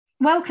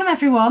Welcome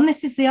everyone.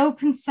 This is the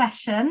open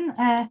session.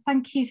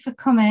 Thank you for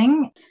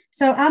coming.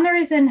 So Anna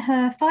is in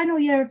her final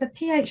year of a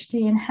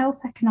PhD in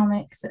health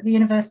economics at the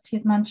University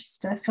of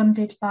Manchester,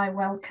 funded by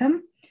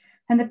Wellcome.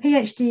 And the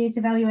PhD is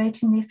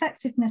evaluating the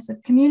effectiveness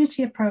of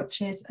community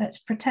approaches at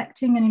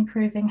protecting and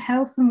improving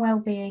health and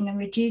well-being and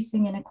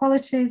reducing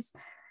inequalities.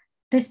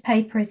 This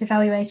paper is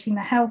evaluating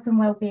the health and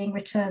well-being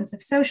returns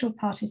of social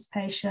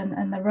participation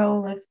and the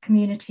role of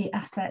community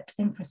asset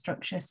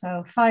infrastructure.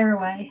 So fire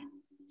away.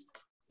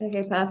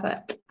 Okay,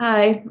 perfect.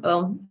 Hi.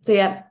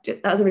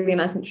 That was a really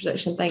nice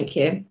introduction. Thank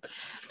you.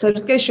 So I'll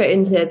just go straight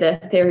into the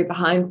theory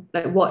behind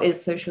what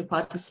is social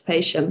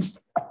participation.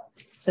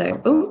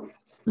 So,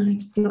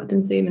 I've not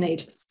done Zoom in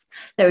ages.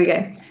 There we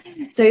go.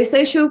 So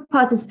social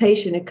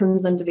participation, it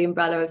comes under the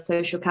umbrella of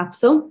social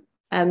capital.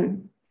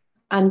 And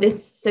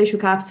this social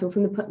capital,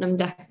 from the Putnam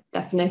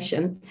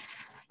definition,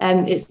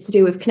 it's to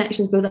do with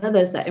connections with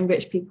others that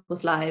enrich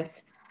people's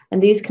lives.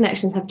 And these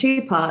connections have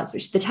two parts,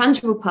 which is the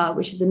tangible part,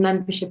 which is the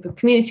membership of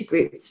community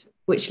groups,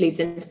 which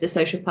leads into the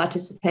social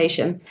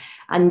participation,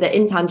 and the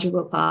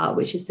intangible part,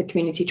 which is the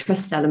community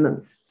trust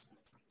element.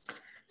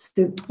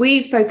 So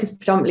we focus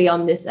predominantly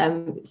on this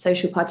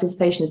social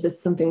participation as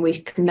this something we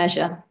can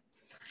measure.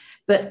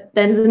 But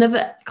there's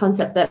another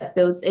concept that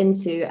builds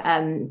into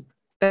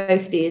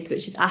both these,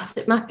 which is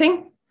asset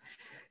mapping.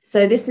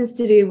 So this is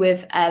to do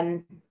with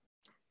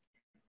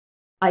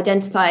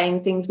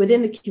identifying things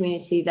within the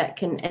community that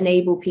can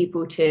enable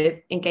people to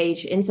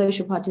engage in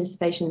social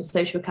participation and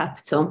social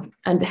capital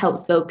and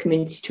helps build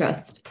community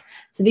trust.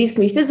 So these can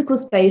be physical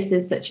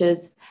spaces such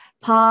as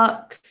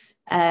parks,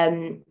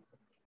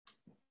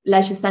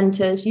 leisure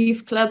centres,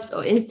 youth clubs,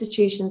 or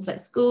institutions like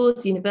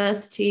schools,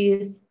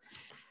 universities,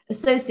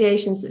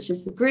 associations such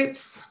as the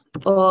groups,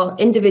 or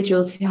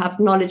individuals who have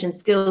knowledge and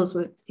skills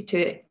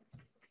to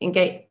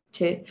engage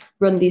to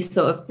run these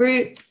sort of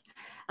groups.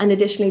 And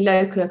additionally,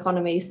 local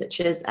economies, such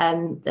as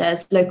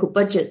there's local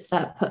budgets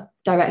that put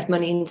direct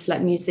money into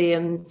like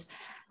museums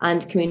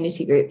and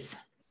community groups.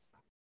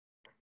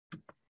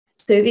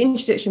 So the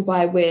introduction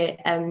why we're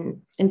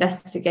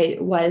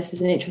investigating why this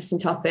is an interesting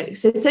topic.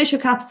 So social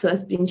capital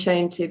has been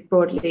shown to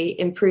broadly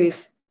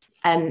improve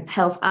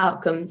health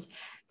outcomes.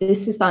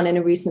 This was found in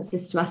a recent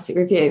systematic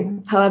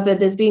review. However,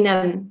 there's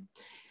been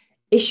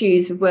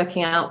issues with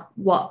working out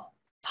what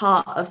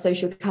part of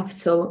social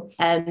capital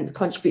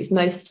contributes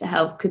most to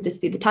health. Could this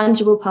be the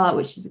tangible part,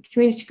 which is the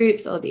community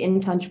groups, or the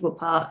intangible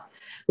part,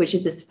 which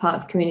is this part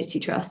of community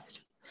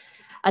trust?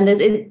 And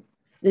there's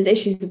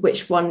issues of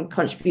which one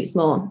contributes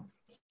more.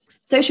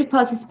 Social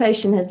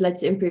participation has led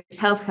to improved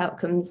health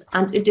outcomes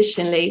and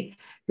additionally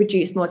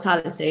reduced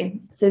mortality.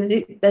 So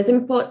there's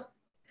important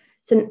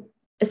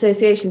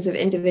associations with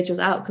individuals'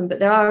 outcome, but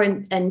there are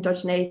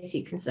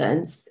endogeneity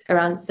concerns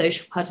around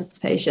social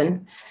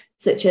participation,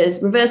 such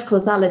as reverse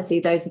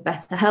causality. Those with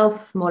better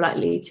health more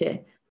likely to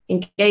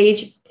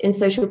engage in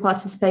social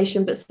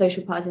participation, but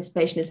social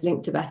participation is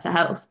linked to better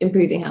health,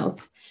 improving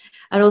health,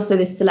 and also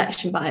this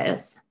selection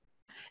bias.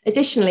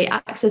 Additionally,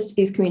 access to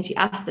these community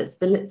assets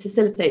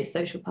facilitates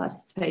social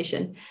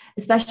participation,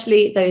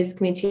 especially those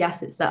community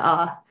assets that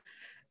are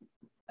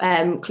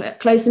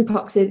close in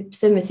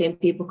proximity and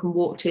people can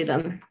walk to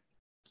them.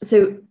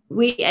 So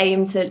we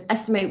aim to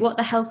estimate what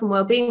the health and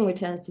well-being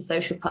returns to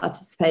social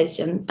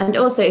participation, and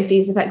also if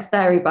these effects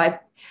vary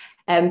by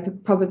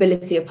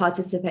probability of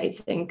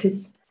participating,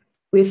 because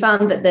we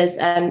found that there's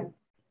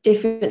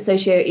different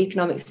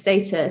socioeconomic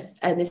status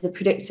is a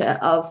predictor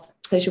of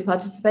social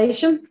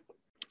participation.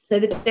 So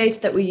the data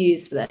that we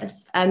use for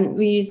this,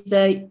 we use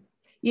the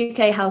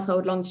UK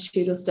Household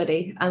Longitudinal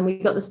Study, and we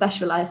got the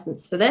special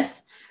license for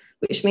this,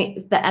 which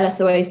means the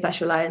LSOA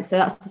special license. So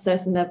that's a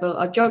certain level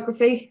of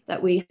geography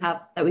that we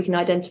have, that we can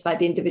identify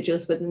the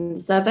individuals within the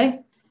survey.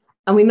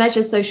 And we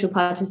measure social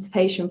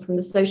participation from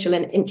the social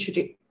and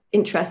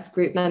interest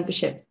group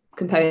membership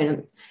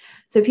component.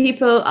 So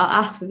people are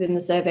asked within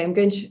the survey, I'm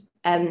going to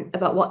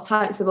about what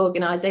types of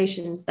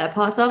organisations they're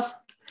part of.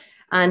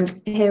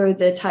 And here are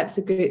the types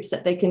of groups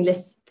that they can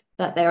list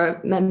that they're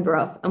a member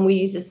of. And we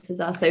use this as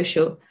our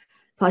social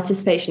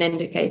participation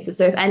indicator.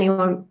 So if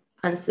anyone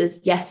answers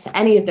yes to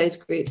any of those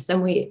groups,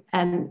 then we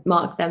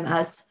mark them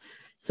as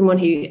someone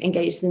who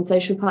engages in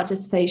social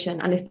participation.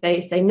 And if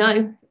they say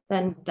no,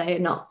 then they are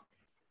not.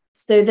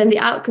 So then the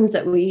outcomes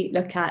that we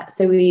look at,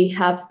 so we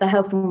have the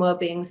health and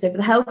well-being. So for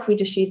the health, we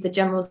just use the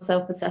general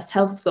self-assessed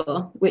health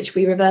score, which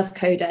we reverse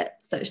code it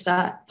such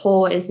that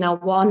poor is now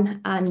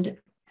 1 and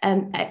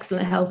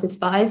excellent health is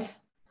 5.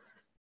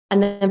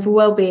 And then for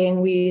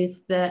well-being, we use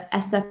the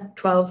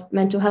SF12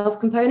 mental health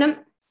component.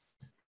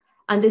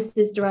 And this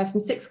is derived from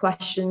 6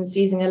 questions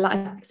using a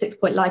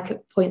 6-point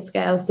Likert point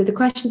scale. So the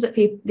questions that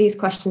these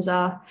questions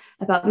are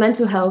about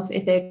mental health,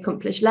 if they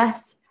accomplish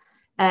less,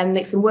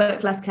 makes them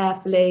work less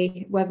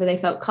carefully, whether they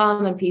felt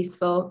calm and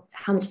peaceful,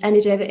 how much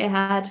energy that they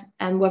had,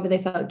 and whether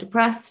they felt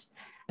depressed,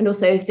 and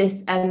also if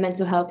this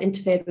mental health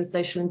interfered with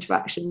social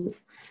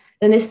interactions.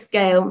 Then this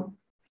scale,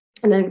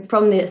 and then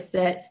from this,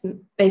 that's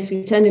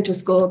basically turned into a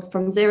score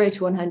from 0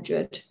 to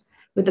 100,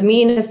 with a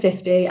mean of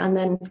 50, and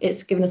then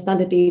it's given a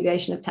standard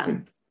deviation of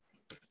 10.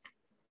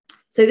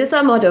 So this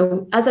our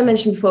model. As I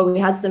mentioned before, we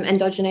had some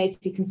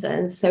endogeneity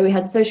concerns. So we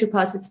had social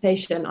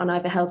participation on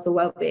either health or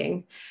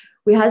well-being.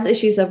 We had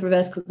issues of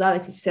reverse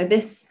causality. So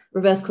this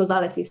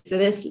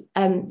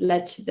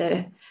led to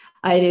the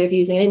idea of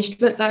using an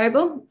instrument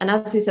variable. And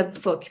as we said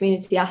before,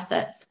 community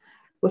assets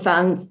were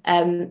found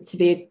to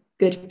be a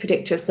good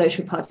predictor of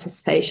social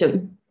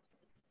participation.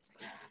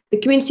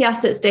 The community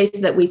assets data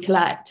that we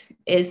collect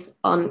is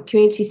on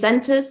community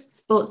centres,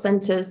 sports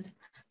centres,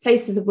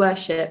 places of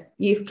worship,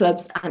 youth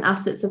clubs, and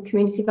assets of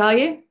community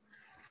value.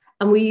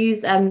 And we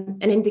use an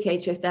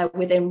indicator if they're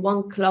within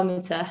 1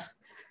 kilometre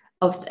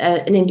of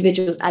an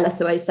individual's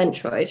LSOA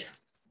centroid.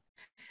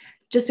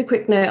 Just a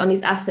quick note on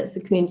these assets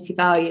of community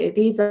value.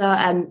 These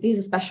are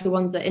special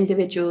ones that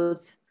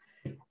individuals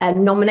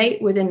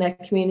nominate within their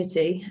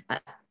community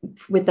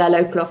with their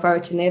local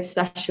authority, and they have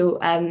special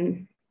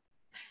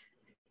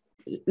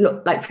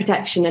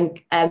protection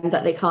and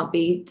that they can't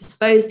be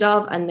disposed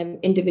of, and the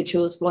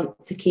individuals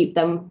want to keep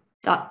them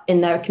in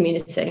their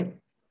community.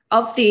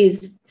 Of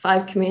these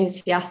 5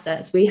 community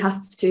assets, we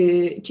have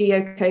to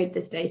geocode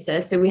this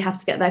data. So we have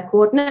to get their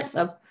coordinates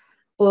of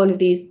all of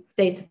these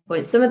data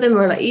points. Some of them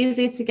were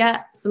easy to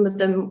get, some of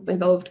them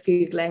involved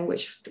Googling,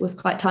 which was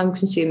quite time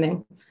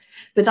consuming.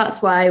 But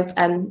that's why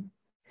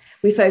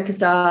we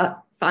focused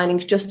our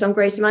findings just on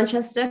Greater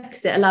Manchester,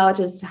 because it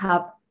allowed us to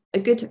have a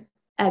good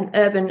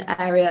urban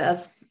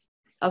area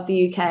of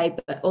the UK,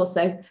 but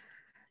also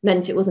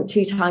meant it wasn't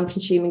too time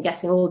consuming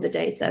getting all the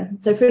data.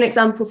 So for an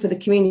example, for the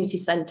community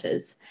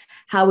centres,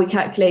 how we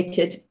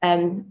calculated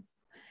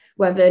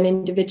whether an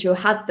individual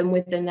had them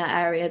within their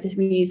area,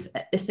 we use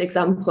this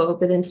example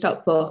within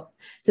Stockport.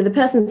 So the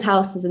person's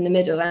house is in the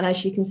middle, and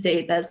as you can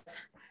see, there's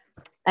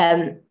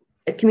a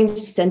community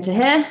centre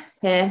here,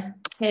 here,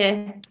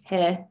 here,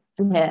 here,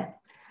 and here.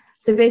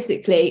 So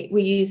basically,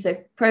 we use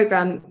a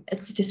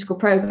statistical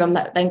program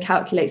that then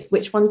calculates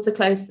which one's the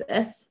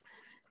closest,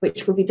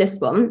 which will be this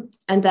one,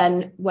 and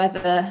then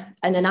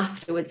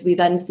afterwards, we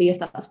then see if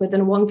that's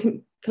within a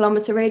 1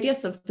 kilometre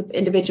radius of the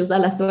individual's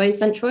LSOA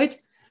centroid.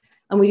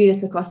 And we do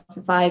this across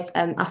the 5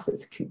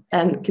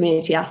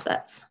 community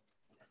assets.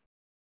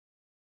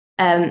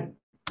 So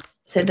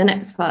the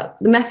next part,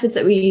 the methods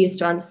that we use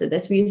to answer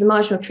this, we use a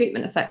marginal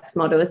treatment effects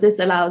model, as this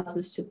allows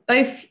us to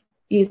both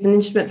use an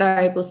instrument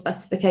variable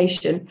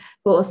specification,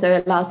 but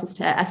also allows us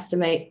to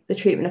estimate the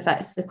treatment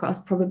effects across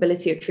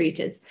probability of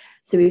treated.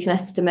 So we can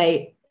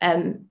estimate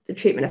the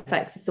treatment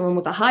effects of someone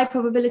with a high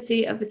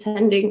probability of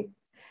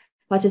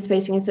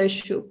participating in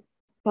social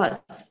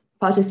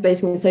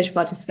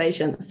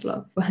participation, that's a lot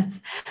of words,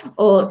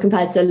 or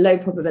compared to low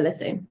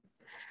probability.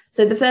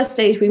 So the first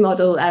stage, we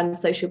model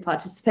social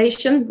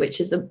participation, which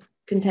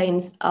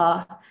contains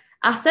our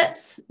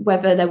assets,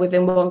 whether they're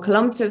within 1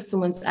 kilometre of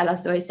someone's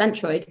LSOA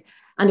centroid,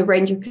 and a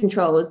range of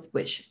controls,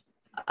 which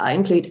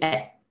include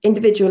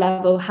individual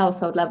level,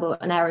 household level,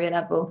 and area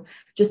level.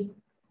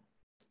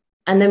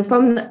 And then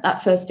from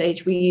that first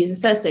stage, we use the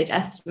first stage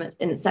estimates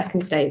in the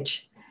second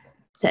stage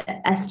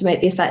to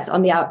estimate the effects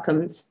on the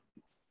outcomes.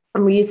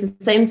 And we use the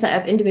same set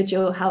of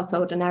individual,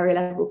 household, and area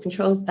level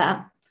controls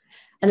there.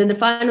 And in the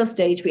final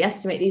stage, we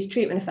estimate these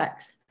treatment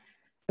effects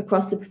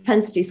across the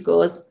propensity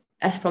scores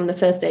from the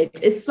first stage.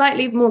 It's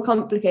slightly more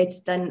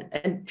complicated than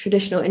a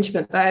traditional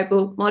instrument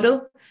variable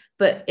model,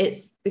 but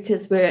it's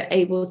because we're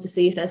able to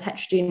see if there's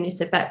heterogeneous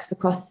effects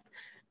across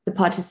the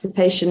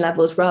participation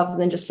levels rather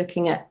than just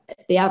looking at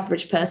the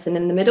average person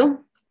in the middle.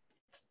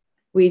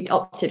 We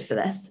opted for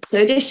this. So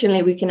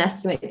additionally, we can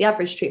estimate the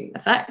average treatment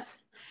effect,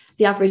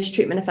 the average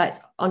treatment effect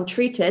on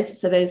treated,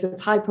 so those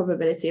with high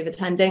probability of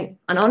attending,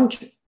 and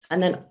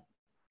then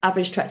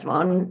average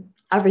treatment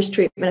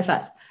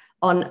effect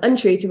on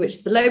untreated, which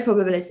is the low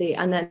probability,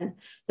 and then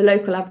the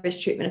local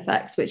average treatment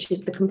effects, which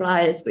is the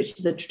compliers, which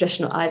is a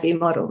traditional IV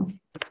model.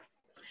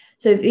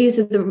 So these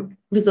are the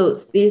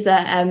results. These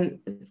are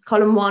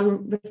column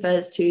 1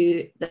 refers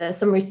to the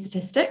summary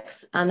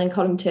statistics, and then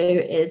column 2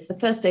 is the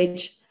first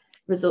stage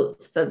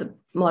results for the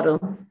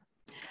model.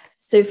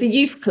 So for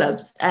youth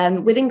clubs,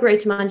 within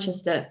Greater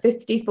Manchester,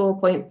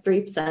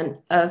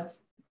 54.3% of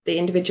the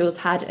individuals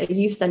had a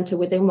youth centre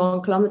within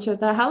 1 kilometre of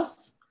their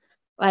house,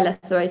 or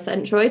LSOA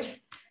centroid,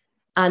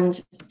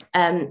 and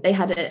they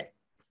had a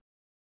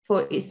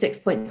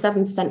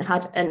 46.7%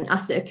 had an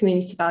asset of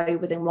community value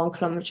within 1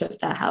 kilometre of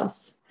their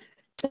house.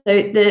 So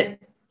the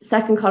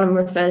second column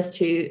refers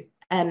to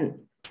the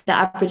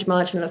average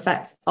marginal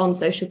effects on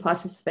social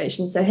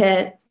participation. So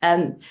here,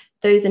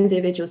 those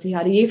individuals who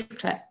had a youth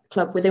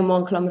club within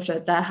 1 kilometre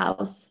of their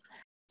house,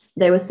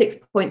 they were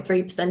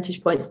 6.3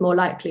 percentage points more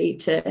likely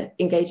to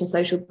engage in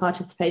social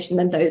participation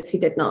than those who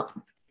did not.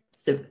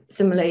 So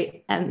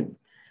similarly,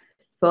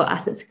 for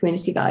assets of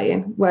community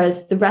value,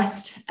 whereas the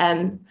rest,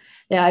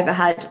 they either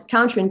had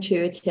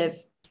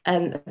counterintuitive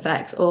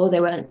effects or they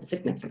weren't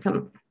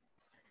significant.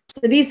 So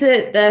these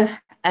are the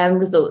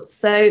results.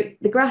 So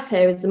the graph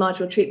here is the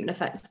marginal treatment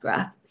effects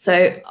graph.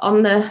 So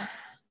on the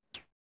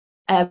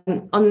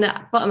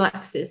bottom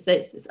axis,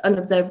 it's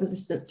unobserved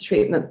resistance to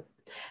treatment.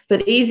 But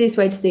the easiest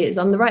way to see it is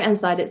on the right-hand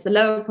side, it's the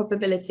lower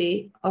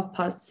probability of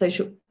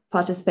social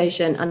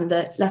participation, and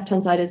the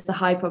left-hand side is the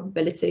high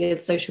probability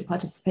of social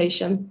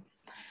participation.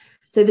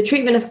 So the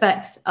treatment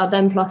effects are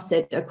then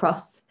plotted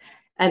across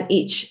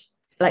each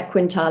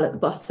quintile at the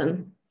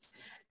bottom.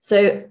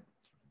 So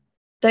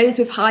those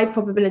with high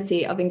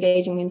probability of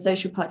engaging in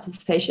social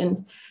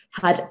participation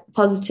had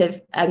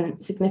positive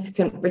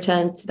significant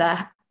returns to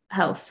their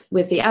health,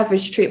 with the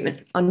average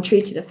treatment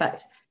untreated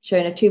effect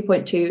showing a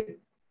 2.2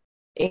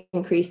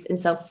 increase in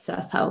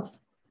self-assessed health.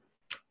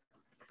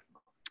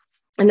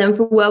 And then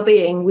for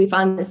well-being, we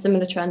find a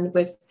similar trend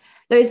with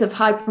those of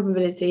high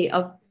probability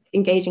of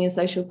engaging in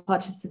social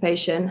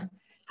participation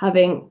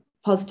having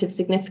positive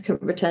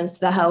significant returns to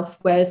their health,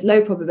 whereas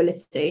low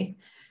probability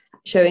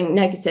showing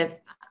negative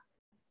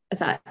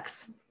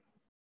effects.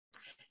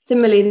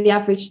 Similarly, the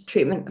average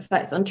treatment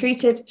effects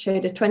untreated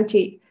showed a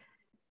 20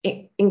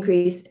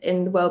 increase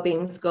in the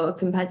well-being score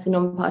compared to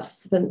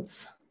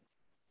non-participants.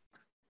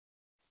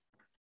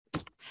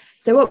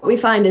 So what we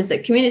find is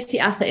that community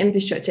asset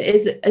infrastructure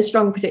is a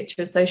strong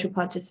predictor of social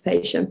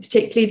participation,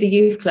 particularly the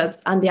youth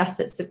clubs and the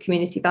assets of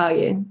community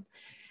value.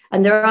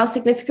 And there are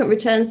significant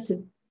returns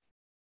to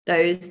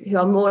those who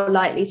are more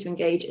likely to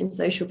engage in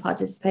social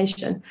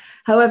participation.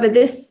 However,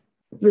 this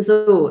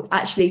result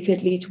actually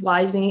could lead to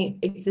widening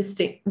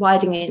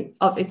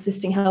of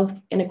existing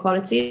health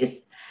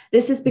inequalities.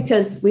 This is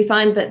because we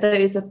find that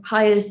those of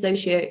higher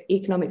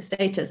socioeconomic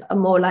status are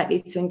more likely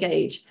to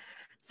engage.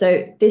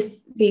 So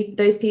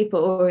those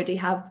people already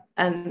have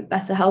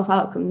better health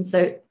outcomes.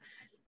 So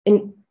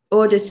in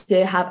order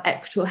to have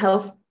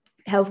equitable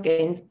health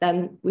gains,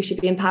 then we should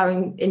be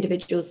empowering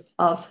individuals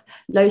of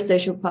low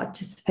social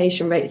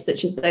participation rates,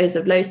 such as those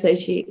of low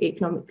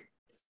socioeconomic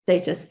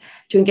status,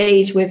 to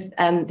engage with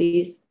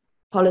these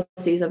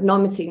policies of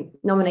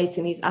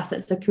nominating these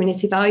assets of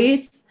community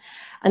values.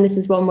 And this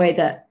is one way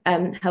that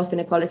health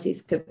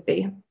inequalities could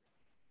be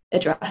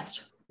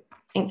addressed.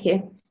 Thank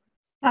you.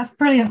 That's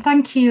brilliant.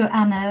 Thank you,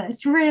 Anna.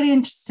 It's really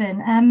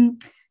interesting.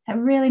 A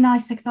really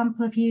nice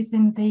example of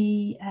using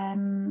the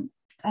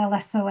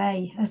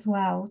LSOA as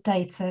well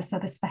data, so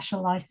the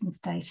special license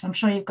data. I'm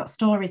sure you've got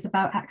stories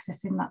about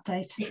accessing that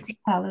data to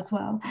tell as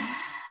well.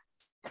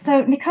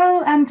 So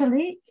Nicole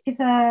Andelic is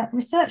a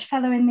research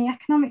fellow in the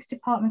economics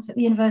department at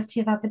the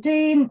University of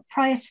Aberdeen.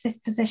 Prior to this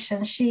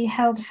position, she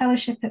held a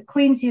fellowship at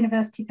Queen's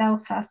University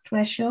Belfast,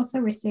 where she also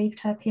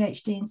received her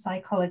PhD in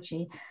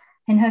psychology.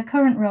 In her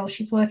current role,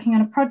 she's working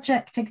on a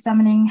project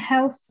examining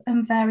health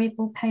and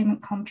variable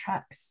payment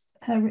contracts.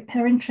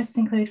 Her interests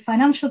include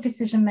financial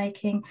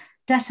decision-making,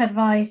 debt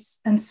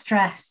advice, and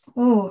stress.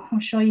 Oh, I'm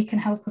sure you can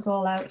help us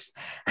all out.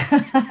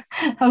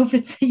 Over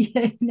to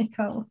you,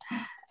 Nicole.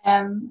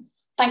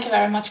 Thank you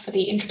very much for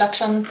the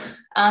introduction.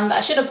 And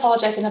I should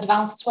apologise in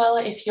advance as well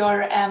if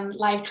your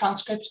live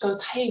transcript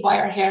goes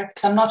haywire here,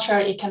 because I'm not sure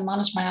you can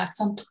manage my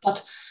accent,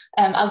 but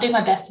I'll do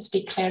my best to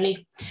speak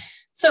clearly.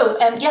 So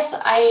yes,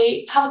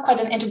 I have quite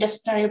an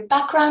interdisciplinary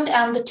background,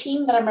 and the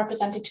team that I'm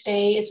representing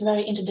today is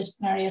very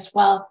interdisciplinary as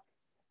well.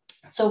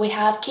 So we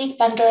have Keith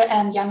Bender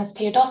and Ioannis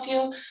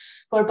Theodossiou,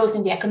 who are both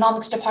in the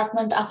economics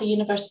department at the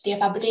University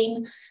of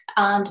Aberdeen,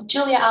 and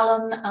Julia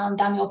Allan and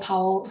Daniel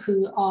Powell,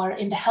 who are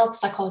in the health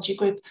psychology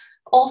group,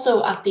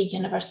 also at the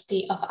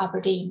University of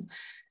Aberdeen.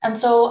 And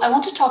so I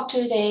want to talk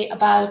today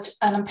about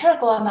an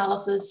empirical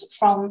analysis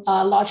from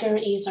a larger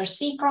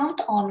ESRC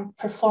grant on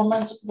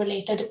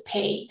performance-related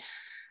pay.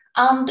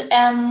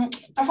 And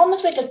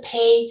performance-related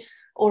pay,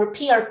 or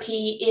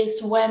PRP,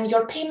 is when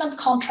your payment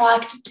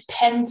contract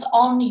depends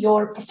on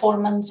your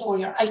performance or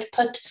your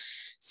output.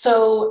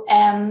 So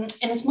in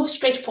its most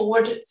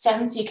straightforward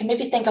sense, you can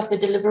maybe think of the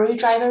delivery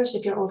drivers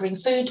if you're ordering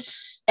food.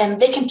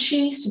 They can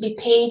choose to be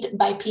paid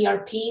by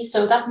PRP.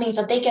 So that means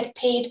that they get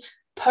paid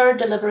per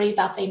delivery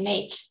that they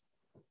make.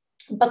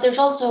 But there's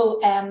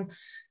also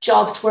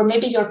jobs where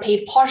maybe you're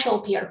paid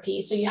partial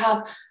PRP. So you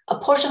have a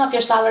portion of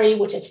your salary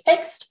which is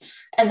fixed,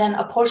 and then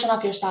a portion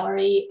of your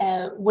salary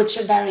which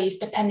varies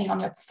depending on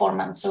your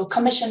performance. So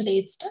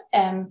commission-based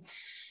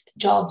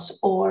jobs,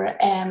 or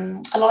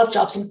a lot of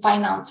jobs in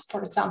finance,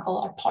 for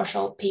example, are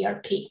partial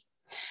PRP.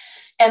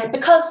 And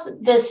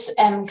because this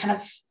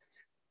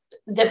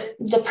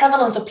the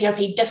prevalence of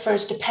PRP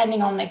differs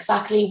depending on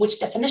exactly which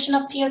definition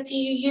of PRP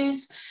you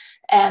use.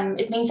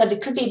 It means that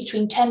it could be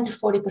between 10 to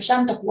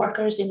 40% of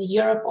workers in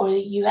Europe or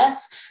the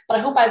US, but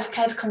I hope I've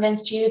kind of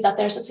convinced you that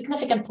there's a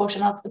significant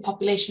portion of the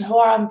population who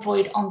are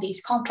employed on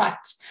these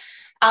contracts.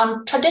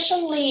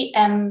 Traditionally,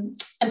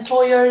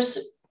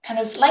 employers kind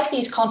of like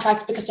these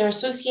contracts because they're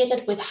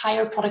associated with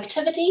higher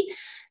productivity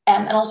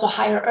and also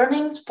higher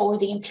earnings for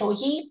the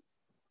employee.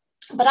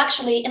 But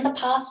actually, in the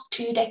past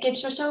 2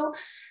 decades or so,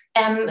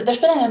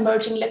 there's been an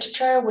emerging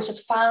literature which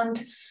has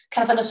found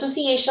kind of an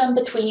association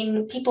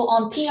between people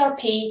on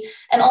PRP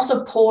and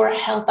also poor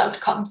health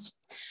outcomes.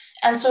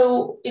 And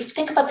so if you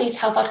think about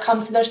these health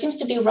outcomes, there seems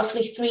to be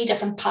roughly 3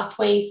 different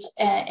pathways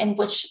in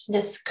which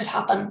this could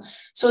happen.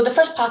 So the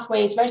first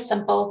pathway is very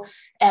simple.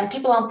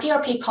 People on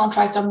PRP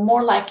contracts are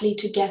more likely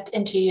to get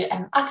into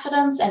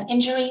accidents and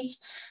injuries.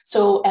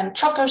 So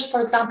truckers,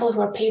 for example,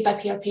 who are paid by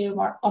PRP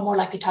are more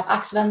likely to have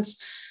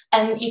accidents.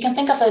 And you can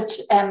think of it,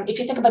 if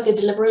you think about the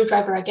delivery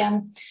driver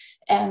again,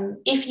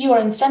 if you are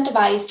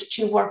incentivized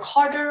to work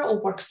harder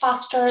or work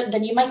faster,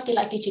 then you might be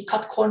likely to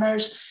cut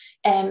corners,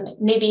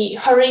 maybe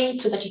hurry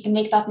so that you can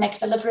make that next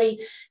delivery.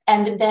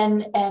 And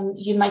then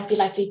you might be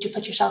likely to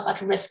put yourself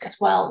at risk as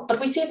well. But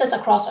we see this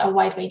across a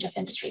wide range of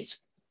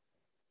industries.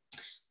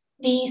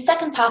 The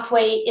second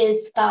pathway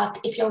is that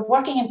if you're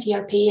working in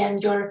PRP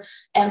and you're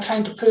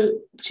trying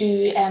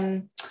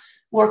to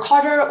work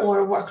harder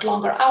or work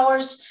longer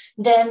hours,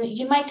 then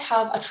you might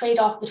have a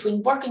trade-off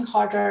between working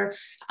harder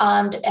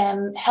and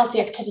healthy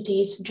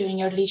activities during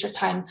your leisure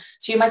time.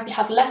 So you might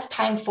have less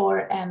time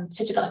for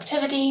physical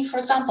activity, for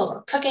example,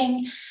 or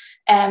cooking,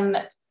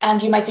 and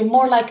you might be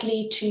more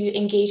likely to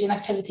engage in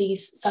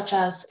activities such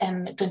as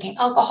drinking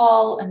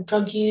alcohol and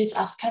drug use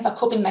as kind of a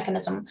coping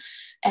mechanism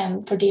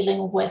for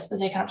dealing with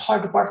the kind of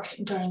hard work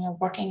during your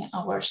working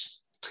hours.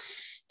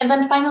 And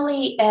then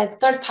finally, the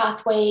third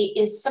pathway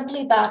is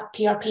simply that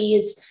PRP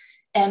is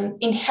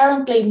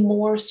inherently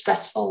more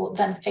stressful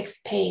than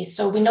fixed pay.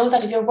 So we know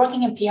that if you're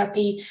working in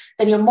PRP,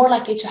 then you're more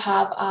likely to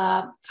have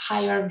a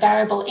higher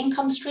variable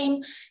income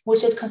stream,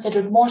 which is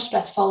considered more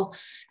stressful.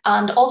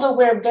 And although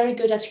we're very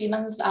good as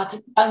humans at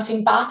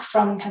bouncing back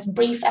from kind of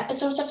brief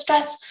episodes of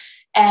stress,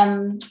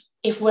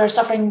 if we're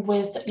suffering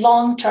with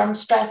long-term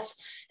stress,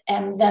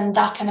 then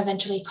that can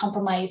eventually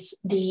compromise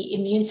the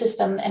immune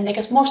system and make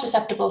us more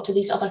susceptible to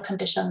these other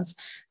conditions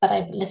that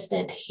I've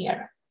listed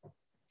here.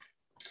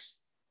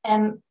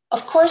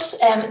 Of course,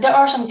 there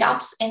are some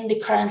gaps in the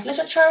current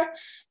literature.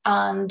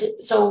 And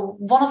so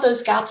one of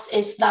those gaps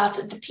is that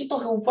the people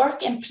who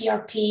work in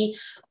PRP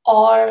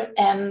are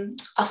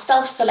a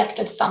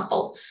self-selected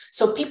sample.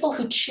 So people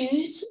who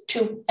choose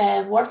to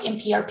work in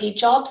PRP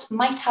jobs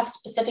might have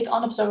specific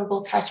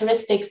unobservable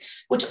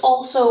characteristics which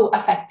also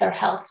affect their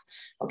health.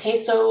 Okay,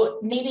 so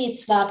maybe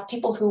it's that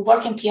people who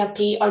work in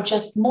PRP are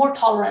just more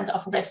tolerant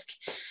of risk.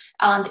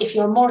 And if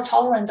you're more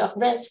tolerant of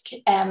risk,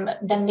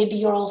 then maybe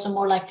you're also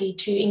more likely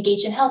to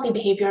engage in healthy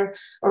behavior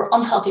or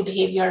unhealthy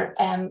behavior,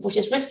 which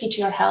is risky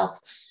to your health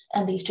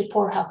and leads to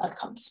poor health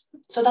outcomes.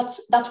 So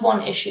that's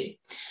one issue.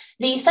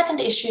 The second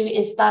issue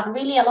is that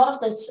really a lot of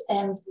this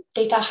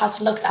data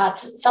has looked at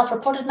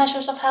self-reported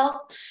measures of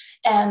health,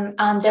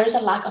 and there's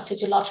a lack of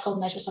physiological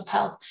measures of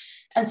health.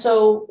 And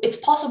so it's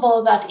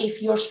possible that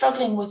if you're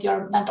struggling with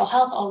your mental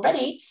health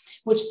already,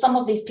 which some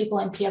of these people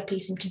in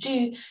PRP seem to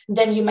do,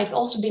 then you might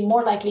also be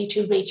more likely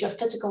to rate your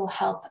physical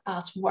health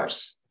as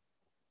worse.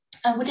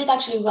 And we did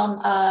actually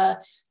run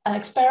an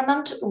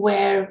experiment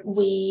where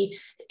we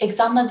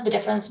examined the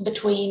difference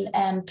between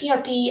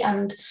PRP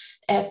and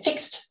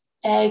fixed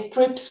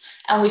groups,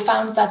 and we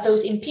found that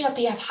those in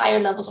PRP have higher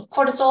levels of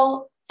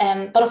cortisol.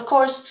 But of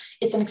course,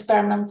 it's an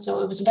experiment,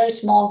 so it was a very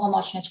small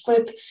homogeneous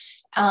group.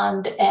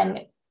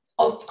 And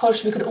of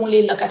course, we could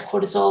only look at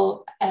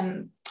cortisol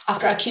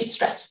after acute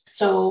stress.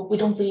 So we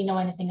don't really know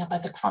anything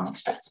about the chronic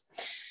stress.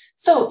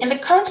 So in the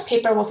current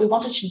paper, what we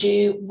wanted to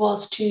do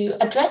was to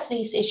address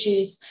these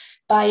issues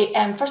by,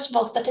 first of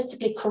all,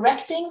 statistically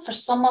correcting for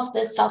some of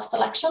the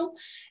self-selection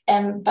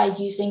by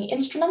using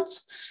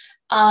instruments.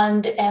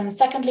 And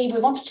secondly,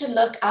 we wanted to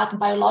look at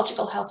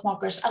biological health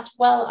markers as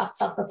well as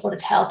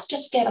self-reported health,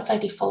 just to get a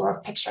slightly fuller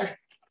picture.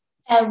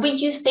 We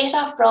used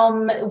data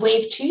from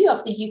wave 2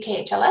 of the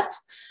UKHLS.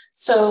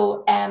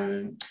 So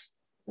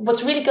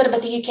what's really good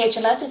about the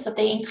UKHLS is that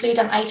they include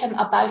an item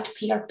about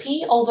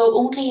PRP, although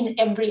only in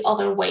every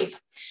other wave.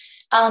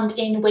 And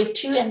in wave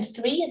 2 and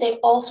 3, they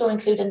also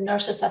include a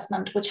nurse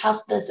assessment, which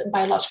has this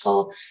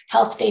biological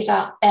health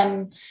data.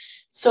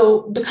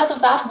 So because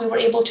of that, we were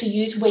able to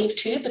use wave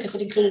 2 because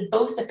it included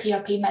both the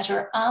PRP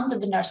measure and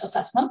the nurse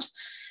assessment.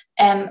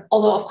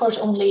 Although of course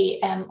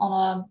only on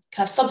a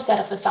kind of subset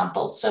of the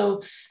sample.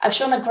 So I've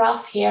shown a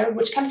graph here,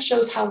 which kind of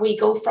shows how we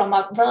go from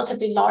a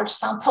relatively large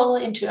sample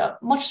into a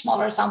much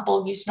smaller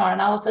sample used in our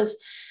analysis.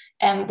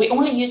 We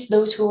only used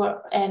those who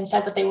were,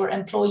 said that they were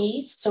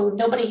employees, so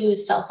nobody who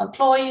is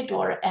self-employed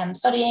or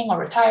studying or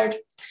retired.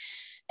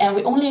 And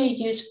we only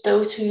used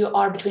those who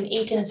are between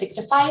 18 and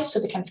 65, so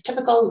the kind of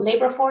typical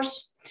labor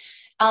force,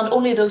 and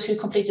only those who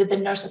completed the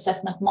nurse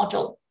assessment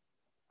module.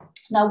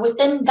 Now,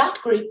 within that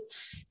group,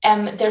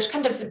 there's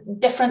kind of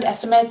different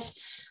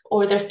estimates,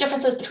 or there's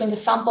differences between the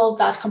sample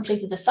that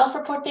completed the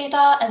self-report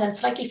data, and then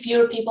slightly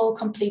fewer people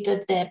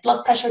completed the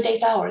blood pressure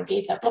data or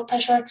gave their blood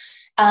pressure,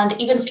 and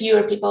even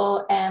fewer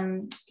people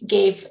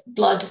gave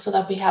blood, so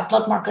that we have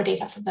blood marker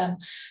data for them.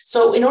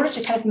 So in order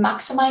to kind of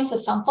maximize the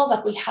sample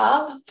that we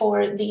have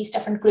for these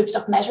different groups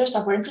of measures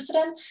that we're interested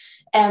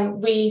in,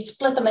 we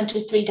split them into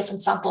 3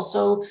 different samples.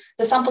 So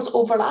the samples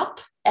overlap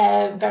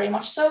very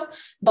much so,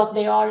 but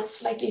they are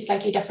slightly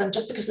different,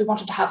 just because we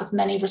wanted to have as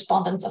many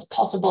respondents as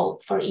possible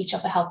for each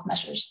of the health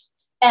measures.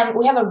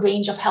 We have a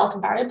range of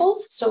health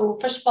variables. So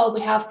first of all,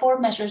 we have 4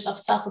 measures of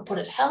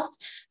self-reported health,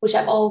 which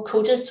I've all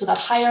coded so that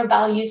higher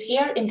values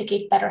here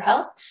indicate better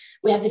health.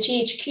 We have the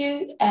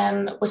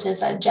GHQ, which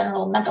is a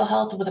general mental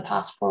health over the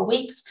past 4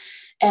 weeks.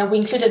 We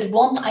included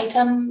 1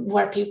 item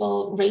where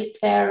people rate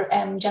their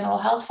general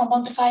health from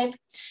 1 to 5.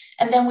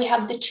 And then we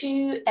have the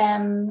 2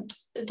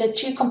 the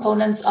two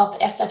components of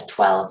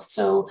SF12.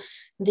 So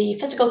the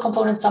physical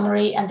component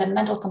summary and the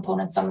mental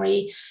component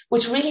summary,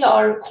 which really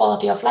are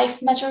quality of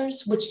life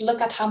measures, which look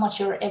at how much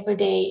your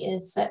everyday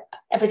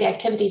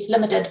activity is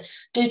limited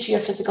due to your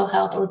physical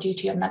health or due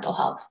to your mental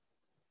health.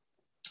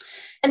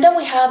 And then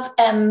we have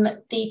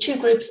the two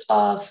groups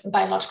of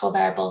biological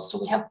variables. So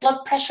we have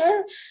blood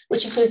pressure,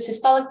 which includes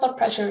systolic blood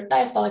pressure,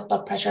 diastolic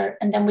blood pressure,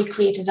 and then we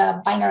created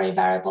a binary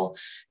variable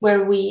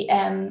where we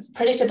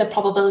predicted the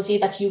probability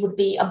that you would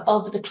be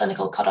above the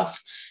clinical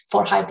cutoff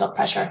for high blood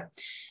pressure.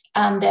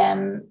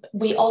 And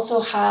we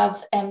also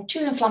have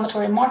two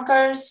inflammatory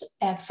markers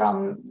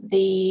from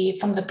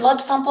the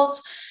blood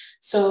samples.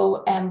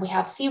 So we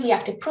have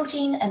C-reactive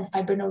protein and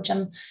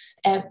fibrinogen,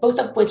 both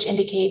of which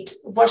indicate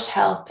worse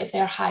health if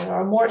they're higher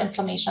or more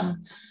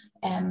inflammation.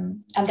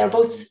 And they're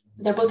both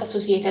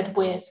associated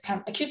with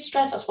kind of acute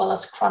stress as well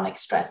as chronic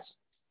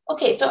stress.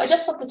 Okay, so I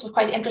just thought this was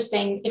quite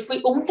interesting. If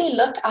we only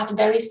look at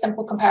very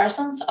simple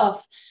comparisons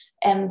of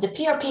the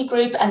PRP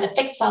group and the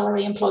fixed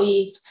salary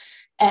employees,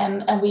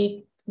 and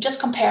we just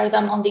compare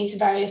them on these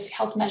various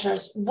health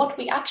measures, what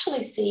we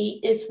actually see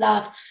is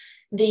that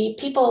the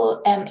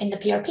people in the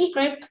PRP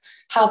group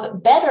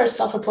have better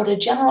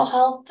self-reported general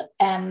health,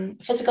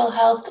 physical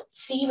health,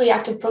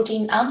 C-reactive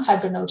protein, and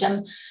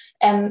fibrinogen.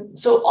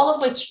 So all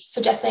of which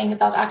suggesting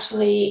that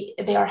actually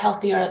they are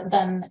healthier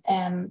than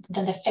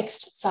the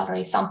fixed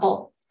salary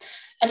sample.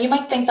 And you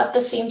might think that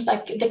this seems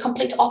like the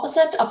complete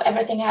opposite of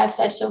everything I've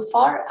said so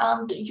far,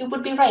 and you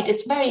would be right.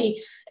 It's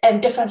very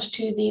different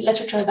to the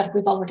literature that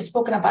we've already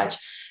spoken about.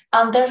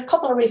 And there's a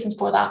couple of reasons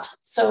for that.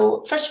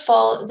 So first of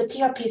all, the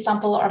PRP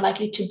sample are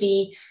likely to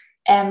be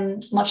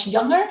much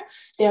younger,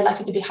 they're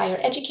likely to be higher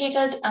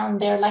educated, and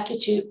they're likely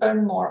to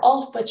earn more,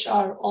 all of which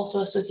are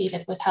also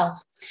associated with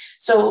health.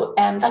 So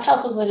that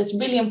tells us that it's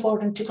really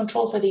important to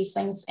control for these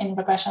things in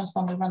regressions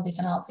when we run these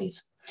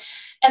analyses.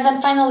 And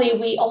then finally,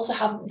 we also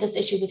have this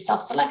issue with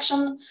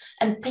self-selection.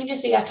 And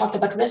previously I talked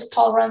about risk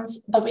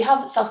tolerance, but we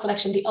have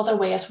self-selection the other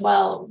way as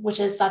well, which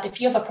is that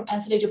if you have a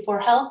propensity to poor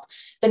health,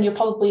 then you're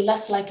probably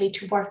less likely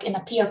to work in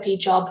a PRP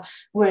job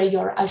where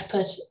your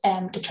output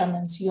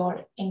determines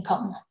your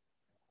income.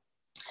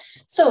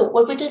 So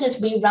what we did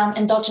is we ran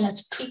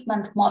endogenous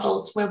treatment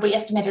models where we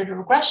estimated a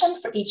regression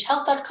for each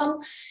health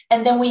outcome.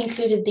 And then we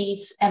included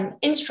these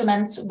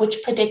instruments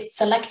which predict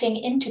selecting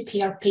into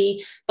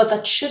PRP, but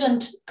that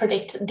shouldn't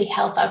predict the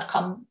health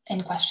outcome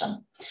in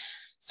question.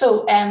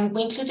 So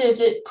we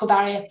included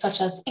covariates such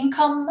as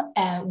income,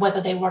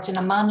 whether they worked in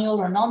a manual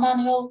or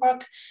non-manual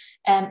work,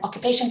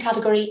 occupation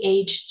category,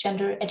 age,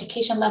 gender,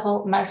 education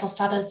level, marital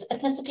status,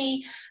 ethnicity,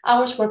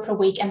 hours worked per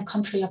week, and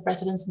country of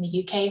residence in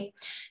the UK.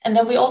 And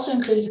then we also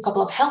included a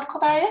couple of health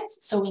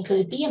covariates. So we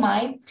included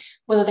BMI,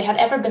 whether they had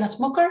ever been a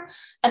smoker,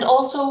 and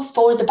also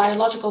for the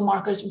biological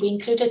markers, we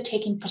included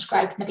taking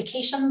prescribed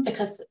medication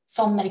because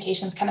some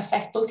medications can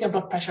affect both your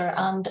blood pressure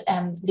and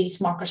these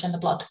markers in the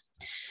blood.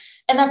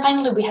 And then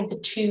finally, we have the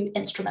two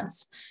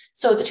instruments.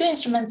 So the two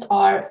instruments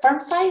are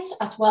firm size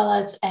as well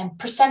as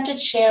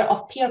percentage share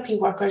of PRP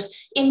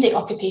workers in the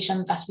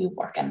occupation that you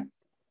work in.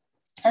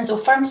 And so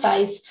firm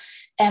size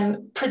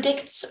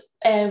predicts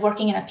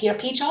working in a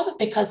PRP job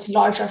because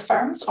larger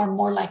firms are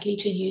more likely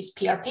to use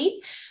PRP,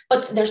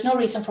 but there's no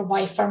reason for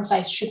why firm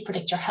size should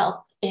predict your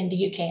health in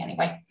the UK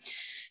anyway.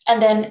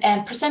 And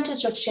then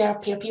percentage of share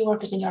of PRP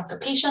workers in your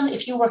occupation.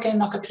 If you work in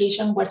an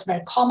occupation where it's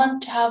very common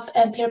to have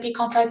PRP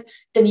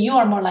contracts, then you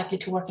are more likely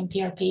to work in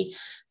PRP.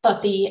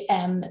 But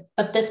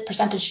this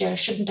percentage share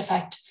shouldn't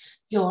affect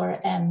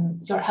your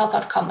health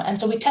outcome. And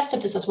so we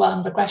tested this as well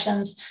in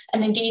regressions.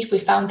 And indeed, we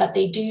found that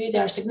they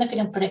are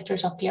significant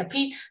predictors of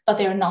PRP, but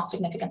they are not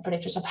significant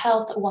predictors of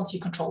health once you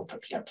control for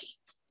PRP.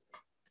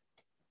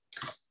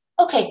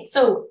 Okay,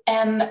 so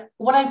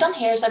what I've done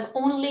here is I've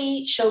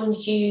only shown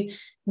you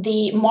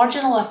the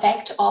marginal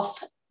effect of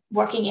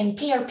working in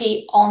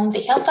PRP on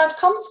the health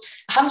outcomes.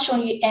 I haven't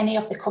shown you any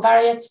of the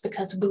covariates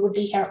because we would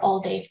be here all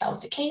day if that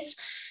was the case.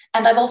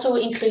 And I've also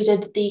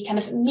included the kind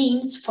of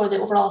means for the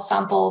overall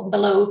sample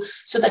below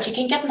so that you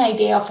can get an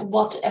idea of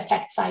what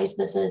effect size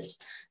this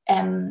is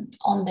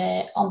on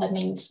the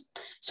means.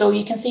 So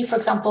you can see, for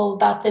example,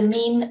 that the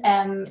mean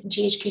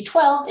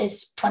GHQ12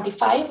 is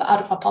 25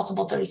 out of a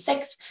possible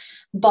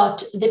 36,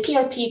 but the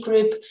PRP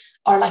group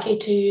are likely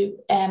to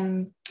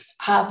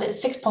have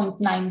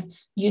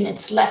 6.9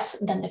 units less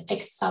than the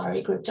fixed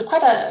salary group. So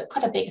quite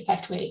a big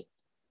effect, really.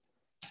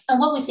 And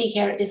what we see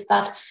here is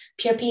that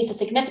PRP is a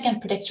significant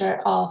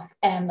predictor of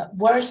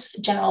worse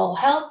general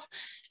health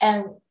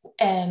and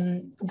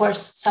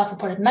worse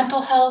self-reported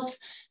mental health.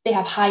 They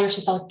have higher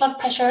systolic blood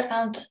pressure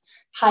and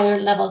higher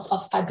levels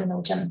of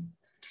fibrinogen.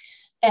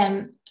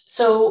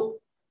 So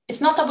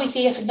it's not that we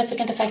see a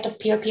significant effect of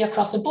PRP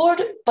across the board,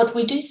 but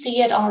we do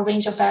see it on a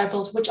range of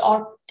variables which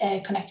are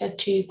connected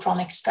to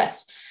chronic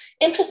stress.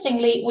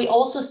 Interestingly, we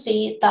also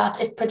see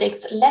that it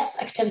predicts less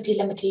activity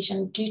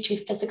limitation due to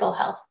physical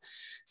health.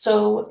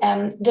 So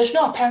there's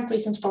no apparent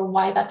reasons for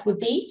why that would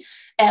be,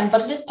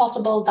 but it is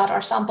possible that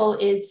our sample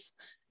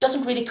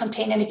doesn't really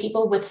contain any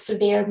people with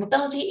severe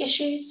mobility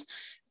issues,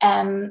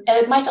 And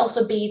it might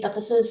also be that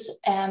this is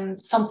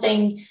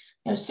something,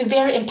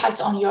 severe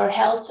impacts on your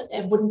health.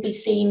 It wouldn't be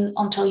seen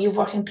until you've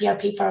worked in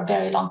PRP for a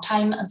very long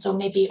time. And so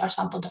maybe our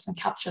sample doesn't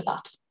capture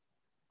that.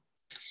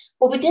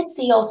 What we did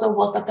see also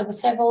was that there were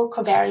several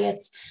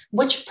covariates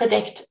which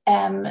predict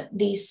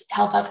these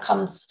health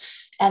outcomes.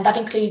 And that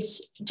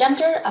includes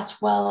gender as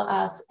well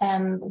as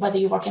whether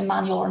you work in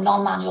manual or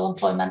non-manual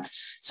employment.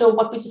 So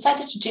what we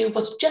decided to do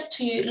was just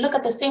to look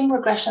at the same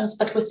regressions,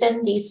 but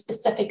within these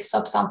specific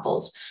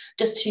subsamples,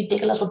 just to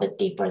dig a little bit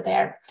deeper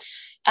there.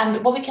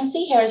 And what we can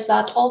see here is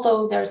that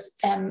although there's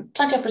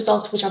plenty of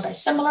results which are very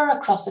similar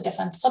across the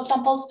different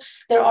subsamples,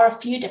 there are a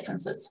few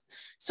differences.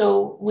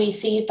 So we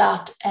see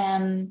that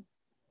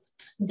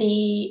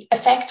the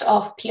effect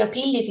of PRP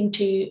leading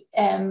to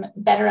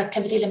better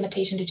activity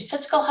limitation due to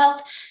physical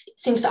health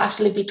seems to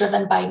actually be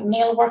driven by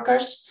male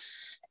workers.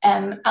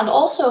 And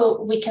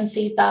also we can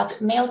see that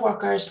male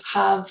workers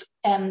have,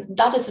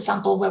 that is a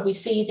sample where we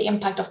see the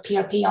impact of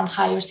PRP on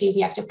higher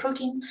C-reactive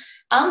protein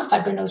and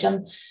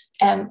fibrinogen.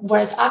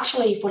 Whereas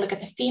actually, if we look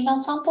at the female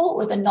sample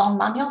or the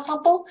non-manual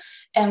sample,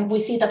 we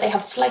see that they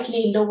have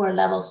slightly lower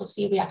levels of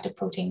C-reactive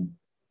protein.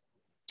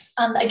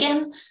 And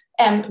again,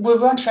 we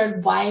weren't sure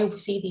why we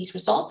see these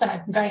results, and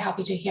I'm very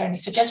happy to hear any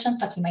suggestions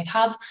that you might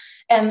have.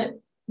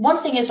 One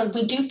thing is that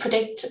we do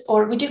predict,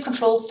 or we do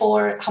control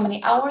for how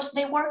many hours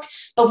they work,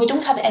 but we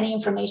don't have any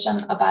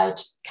information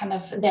about kind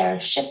of their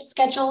shift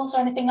schedules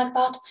or anything like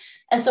that.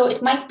 And so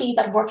it might be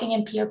that working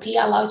in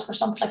PRP allows for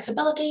some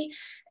flexibility,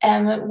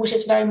 which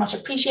is very much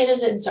appreciated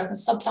in certain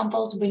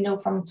subsamples. We know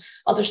from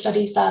other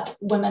studies that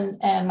women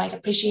might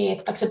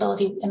appreciate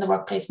flexibility in the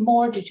workplace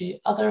more due to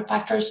other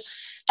factors.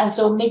 And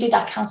so maybe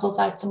that cancels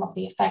out some of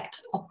the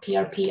effect of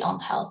PRP on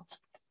health.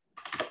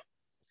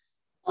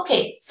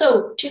 Okay,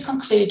 so to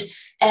conclude,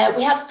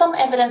 we have some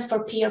evidence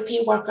for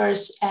PRP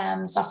workers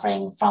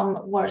suffering from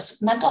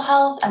worse mental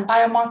health and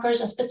biomarkers,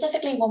 and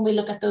specifically when we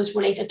look at those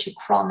related to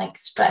chronic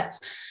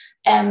stress.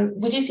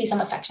 We do see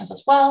some affections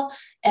as well.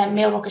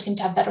 Male workers seem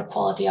to have better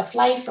quality of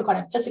life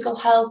regarding physical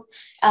health,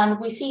 and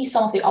we see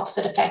some of the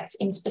opposite effects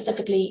in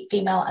specifically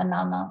female and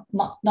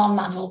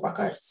non-manual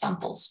worker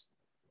samples.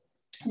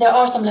 There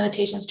are some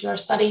limitations to our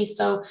study,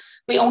 so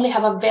we only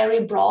have a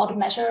very broad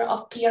measure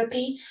of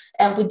PRP,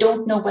 and we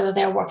don't know whether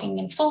they're working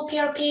in full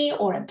PRP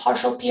or in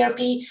partial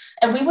PRP,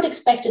 and we would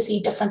expect to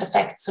see different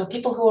effects. So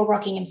people who are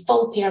working in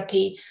full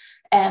PRP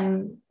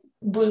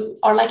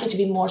are likely to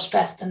be more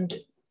stressed, and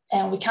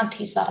we can't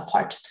tease that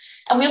apart.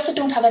 And we also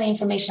don't have any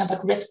information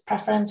about risk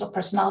preference or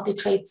personality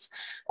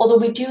traits, although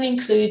we do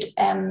include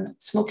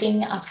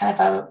smoking as kind of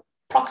a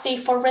proxy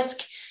for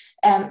risk.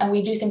 And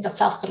we do think that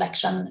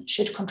self-selection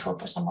should control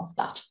for some of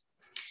that.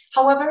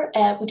 However,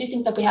 we do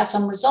think that we have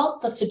some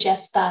results that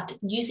suggest that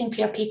using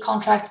PRP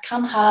contracts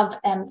can have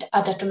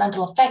a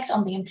detrimental effect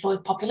on the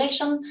employed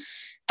population.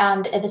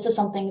 And this is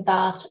something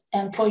that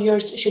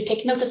employers should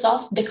take notice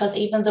of, because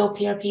even though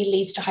PRP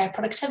leads to higher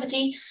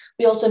productivity,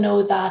 we also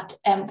know that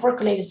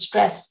work-related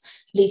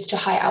stress leads to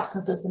high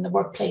absences in the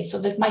workplace. So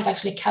this might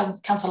actually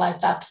cancel out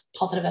that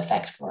positive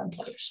effect for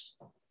employers.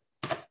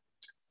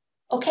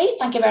 Okay,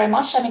 thank you very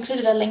much. I've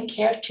included a link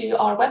here to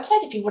our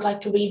website if you would like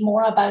to read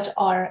more about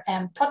our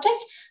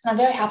project, and I'm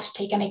very happy to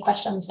take any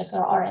questions if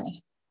there are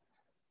any.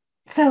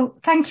 So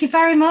thank you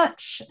very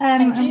much.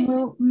 Thank you. And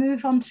we'll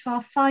move on to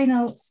our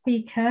final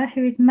speaker,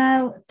 who is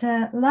Mel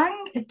de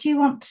Lange. Do you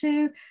want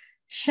to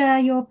share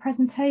your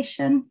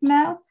presentation,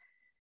 Mel?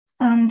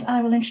 And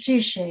I will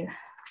introduce you.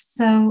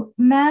 So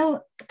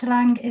Mel de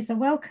Lange is a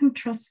Wellcome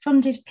Trust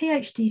funded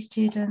PhD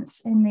student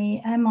in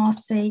the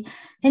MRC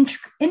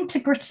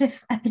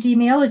Integrative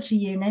Epidemiology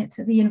Unit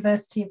at the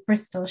University of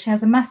Bristol. She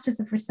has a Masters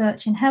of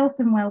Research in Health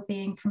and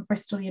Wellbeing from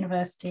Bristol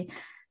University.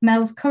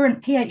 Mel's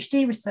current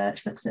PhD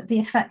research looks at the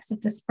effects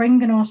of the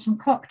spring and autumn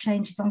clock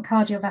changes on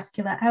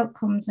cardiovascular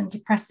outcomes and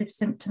depressive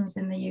symptoms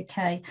in the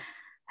UK.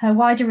 Her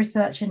wider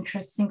research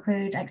interests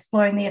include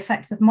exploring the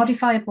effects of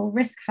modifiable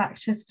risk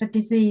factors for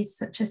disease,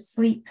 such as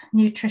sleep,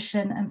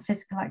 nutrition, and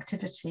physical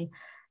activity.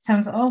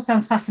 All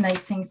sounds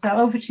fascinating. So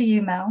over to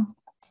you, Mel.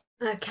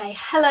 Okay,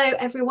 hello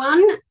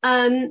everyone.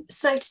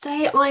 So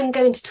today I'm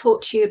going to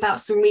talk to you about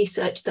some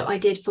research that I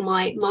did for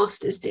my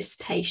master's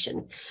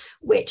dissertation,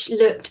 which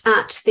looked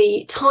at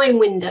the time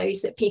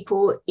windows that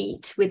people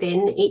eat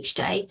within each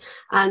day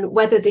and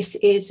whether this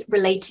is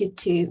related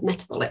to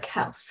metabolic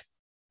health.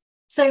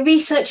 So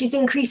research is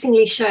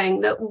increasingly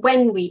showing that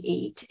when we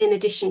eat, in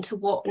addition to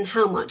what and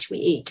how much we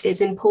eat,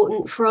 is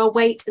important for our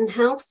weight and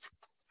health.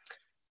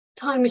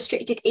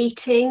 Time-restricted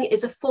eating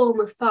is a form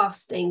of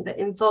fasting that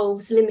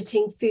involves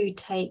limiting food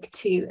take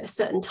to a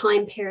certain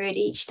time period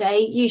each day,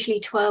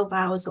 usually 12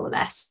 hours or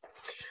less,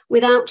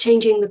 without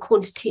changing the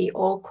quantity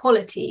or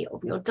quality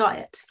of your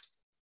diet.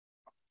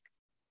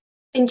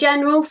 In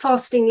general,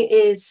 fasting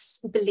is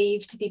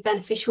believed to be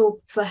beneficial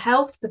for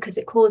health because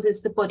it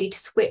causes the body to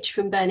switch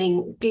from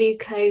burning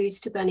glucose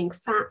to burning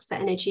fat for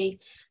energy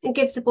and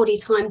gives the body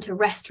time to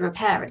rest and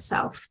repair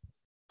itself.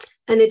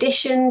 In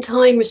addition,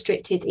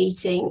 time-restricted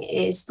eating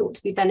is thought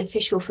to be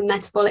beneficial for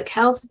metabolic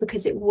health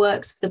because it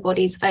works with the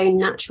body's own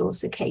natural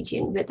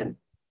circadian rhythm.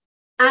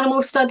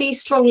 Animal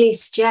studies strongly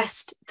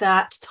suggest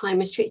that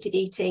time-restricted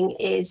eating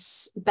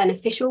is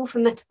beneficial for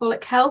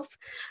metabolic health.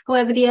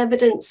 However, the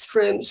evidence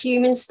from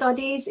human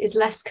studies is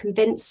less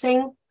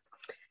convincing.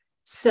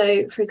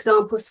 So, for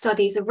example,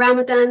 studies of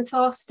Ramadan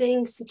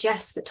fasting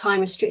suggest that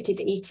time-restricted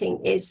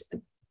eating is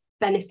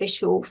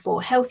beneficial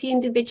for healthy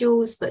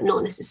individuals, but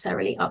not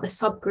necessarily other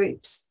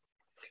subgroups.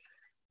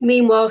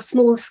 Meanwhile,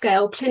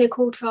 small-scale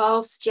clinical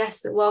trials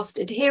suggest that whilst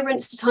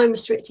adherence to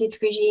time-restricted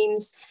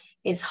regimes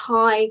is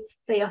high,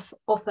 they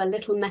offer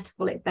little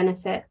metabolic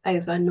benefit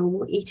over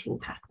normal eating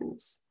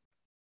patterns.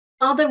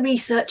 Other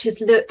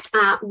researchers looked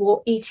at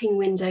what eating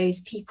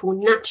windows people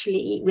naturally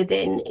eat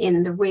within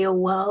in the real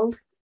world.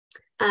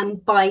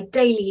 By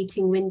daily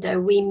eating window,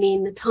 we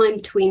mean the time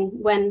between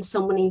when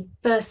someone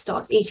first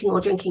starts eating or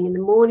drinking in the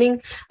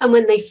morning and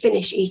when they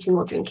finish eating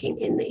or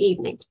drinking in the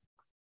evening.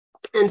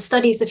 And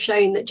studies have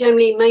shown that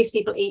generally most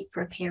people eat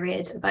for a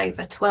period of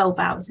over 12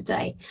 hours a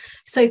day,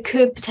 so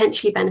could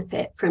potentially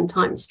benefit from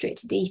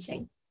time-restricted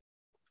eating.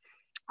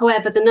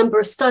 However, the number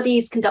of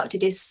studies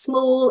conducted is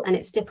small and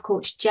it's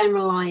difficult to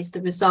generalise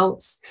the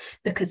results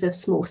because of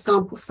small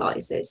sample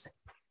sizes.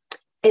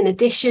 In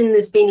addition,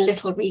 there's been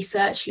little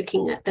research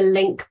looking at the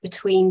link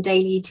between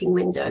daily eating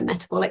window and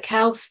metabolic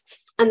health,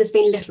 and there's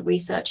been little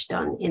research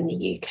done in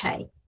the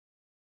UK.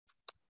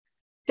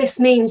 This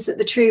means that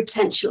the true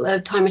potential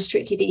of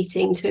time-restricted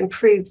eating to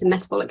improve the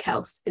metabolic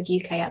health of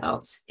UK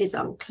adults is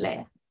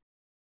unclear.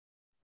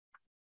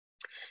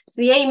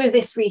 So the aim of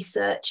this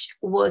research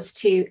was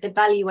to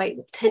evaluate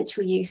the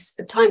potential use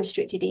of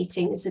time-restricted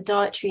eating as a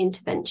dietary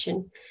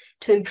intervention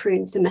to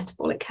improve the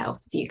metabolic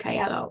health of UK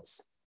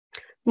adults.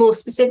 More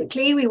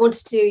specifically, we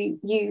wanted to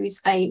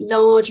use a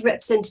large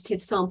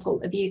representative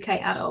sample of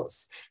UK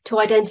adults to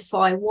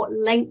identify what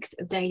length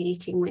of daily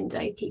eating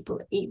window people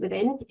eat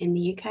within in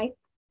the UK.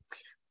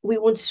 We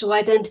wanted to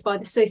identify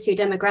the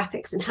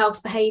socio-demographics and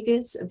health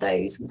behaviours of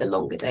those with a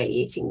longer daily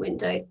eating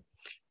window.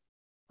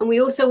 And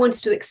we also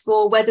wanted to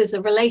explore whether there's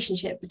a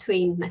relationship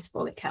between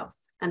metabolic health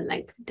and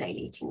length of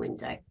daily eating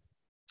window.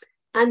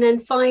 And then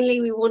finally,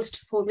 we wanted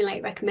to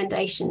formulate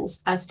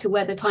recommendations as to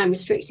whether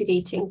time-restricted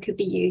eating could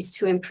be used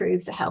to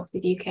improve the health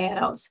of UK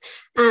adults,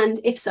 and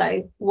if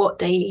so, what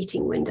daily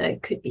eating window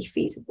could be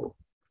feasible.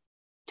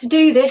 To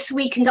do this,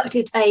 we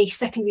conducted a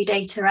secondary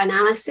data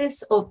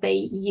analysis of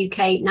the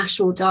UK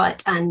National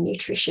Diet and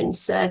Nutrition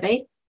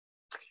Survey.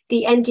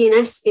 The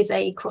NDNS is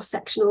a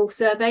cross-sectional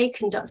survey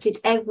conducted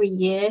every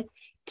year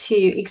to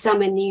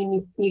examine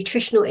the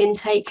nutritional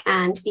intake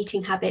and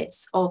eating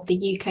habits of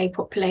the UK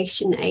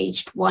population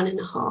aged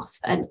 1.5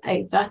 and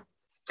over.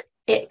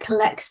 It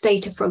collects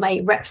data from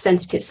a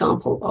representative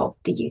sample of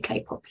the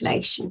UK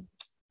population.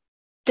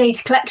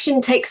 Data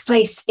collection takes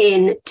place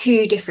in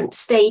 2 different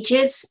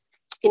stages.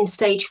 In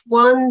stage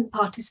 1,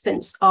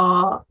 participants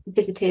are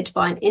visited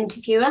by an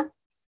interviewer.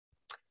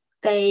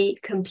 They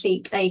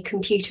complete a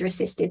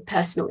computer-assisted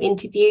personal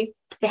interview.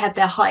 They have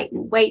their height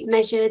and weight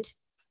measured.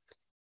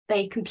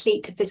 They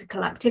complete a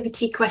physical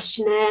activity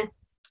questionnaire,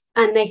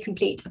 and they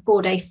complete a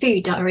 4-day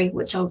food diary,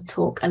 which I'll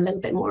talk a little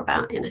bit more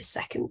about in a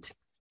second.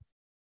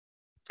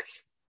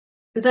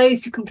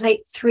 Those who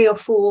complete 3 or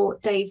 4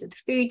 days of the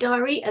food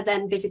diary are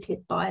then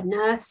visited by a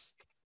nurse.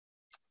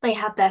 They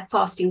have their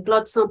fasting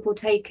blood sample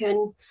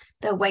taken,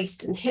 their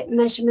waist and hip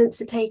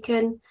measurements are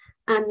taken,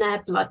 and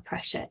their blood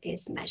pressure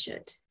is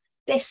measured.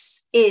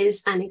 This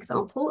is an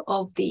example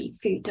of the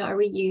food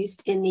diary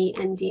used in the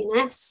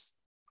NDNS.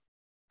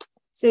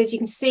 So as you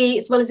can see,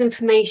 as well as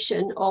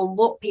information on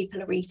what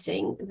people are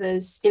eating,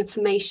 there's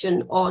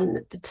information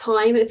on the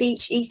time of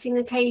each eating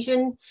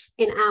occasion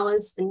in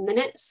hours and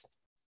minutes.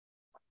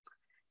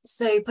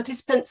 So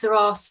participants are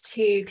asked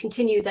to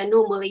continue their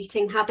normal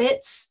eating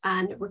habits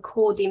and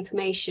record the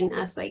information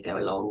as they go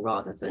along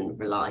rather than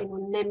relying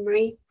on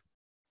memory.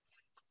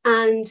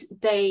 And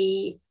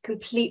they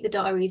complete the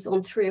diaries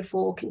on 3 or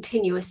 4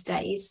 continuous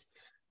days,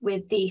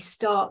 with the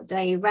start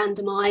day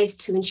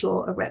randomised to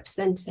ensure a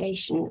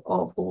representation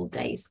of all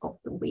days of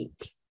the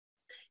week.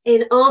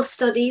 In our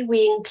study,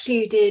 we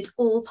included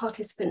all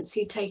participants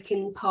who'd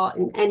taken part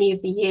in any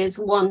of the years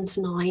 1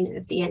 to 9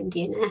 of the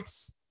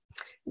NDNS.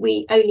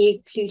 We only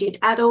included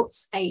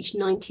adults aged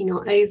 19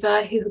 or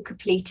over who had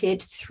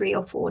completed 3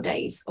 or 4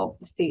 days of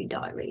the food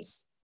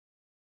diaries.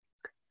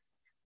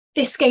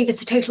 This gave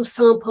us a total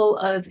sample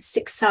of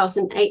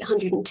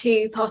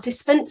 6,802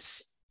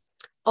 participants.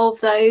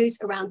 Of those,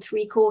 around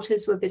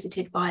 3/4 were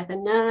visited by the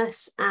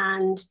nurse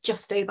and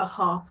just over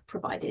half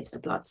provided a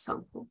blood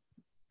sample.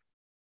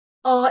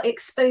 Our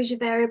exposure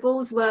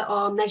variables were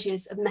our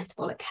measures of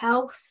metabolic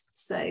health,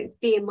 so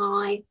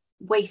BMI,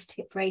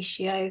 waist-hip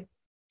ratio,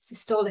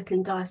 systolic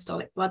and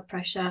diastolic blood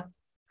pressure,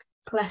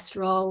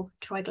 cholesterol,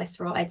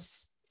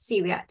 triglycerides,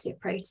 C-reactive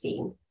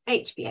protein,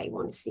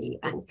 HbA1c,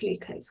 and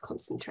glucose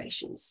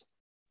concentrations.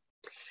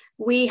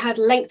 We had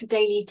length of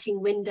daily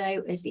eating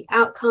window as the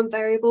outcome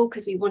variable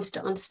because we wanted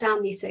to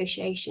understand the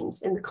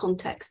associations in the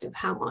context of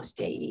how much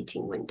daily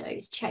eating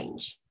windows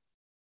change.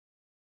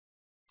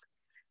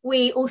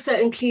 We also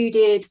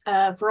included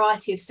a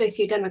variety of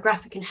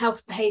socio-demographic and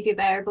health behaviour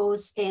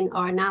variables in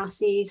our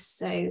analyses.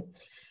 So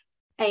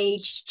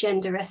age,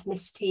 gender,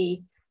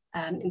 ethnicity,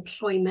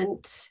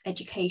 employment,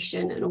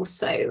 education, and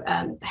also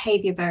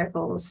behaviour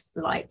variables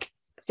like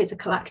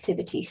physical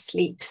activity,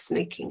 sleep,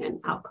 smoking, and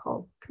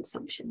alcohol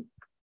consumption.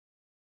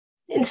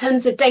 In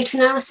terms of data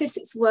analysis,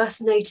 it's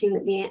worth noting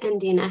that the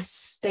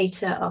NDNS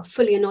data are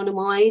fully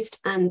anonymised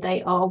and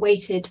they are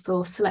weighted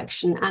for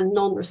selection and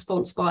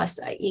non-response bias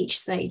at each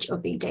stage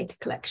of the data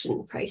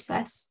collection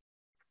process.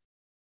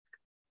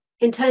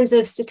 In terms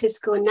of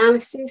statistical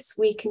analysis,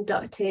 we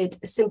conducted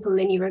a simple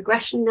linear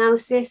regression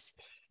analysis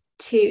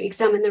to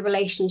examine the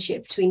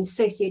relationship between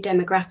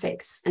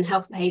socio-demographics and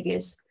health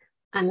behaviours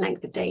and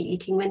length of daily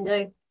eating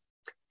window.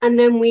 And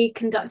then we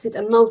conducted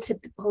a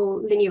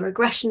multiple linear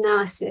regression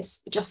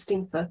analysis,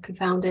 adjusting for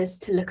confounders,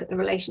 to look at the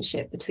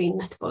relationship between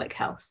metabolic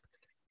health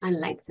and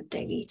length of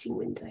daily eating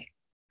window.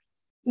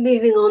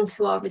 Moving on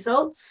to our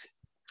results.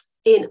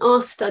 In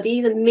our study,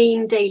 the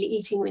mean daily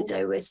eating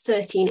window was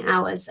 13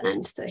 hours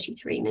and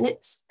 33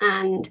 minutes,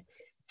 and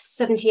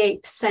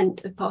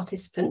 78% of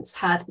participants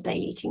had a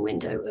daily eating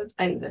window of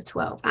over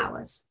 12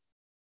 hours.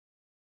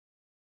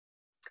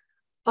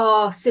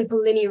 Our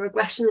simple linear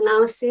regression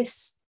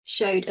analysis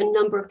showed a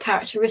number of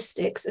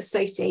characteristics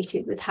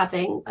associated with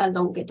having a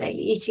longer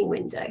daily eating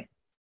window.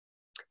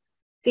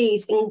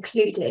 These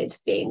included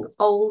being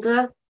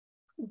older,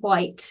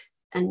 white,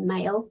 and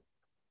male,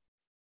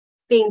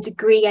 being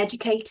degree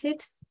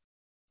educated,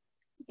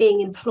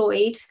 being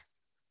employed,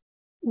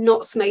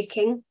 not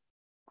smoking,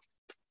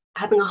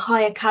 having a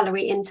higher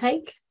calorie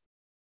intake,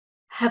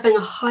 having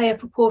a higher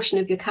proportion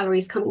of your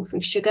calories coming from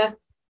sugar,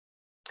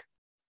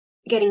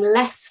 getting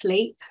less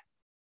sleep,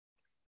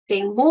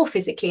 being more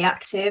physically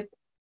active,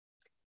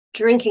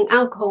 drinking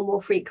alcohol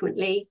more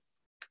frequently,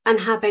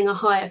 and having a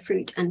higher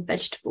fruit and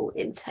vegetable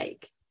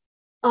intake.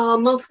 Our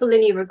multiple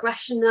linear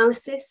regression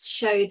analysis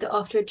showed that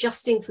after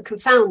adjusting for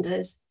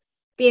confounders,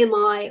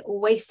 BMI or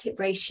waist-hip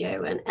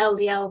ratio and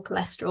LDL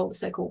cholesterol, the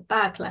so-called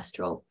bad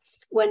cholesterol,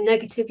 were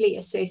negatively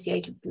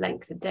associated with the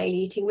length of daily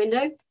eating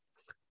window.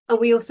 And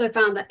we also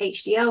found that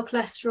HDL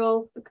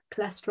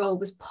cholesterol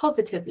was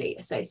positively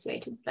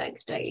associated with the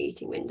length of daily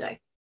eating window.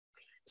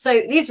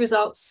 So these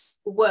results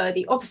were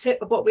the opposite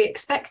of what we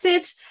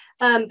expected,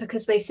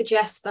 because they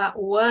suggest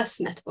that worse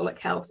metabolic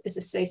health is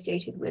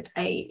associated with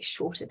a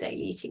shorter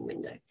daily eating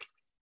window.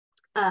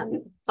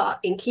 But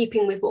in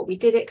keeping with what we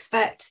did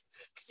expect,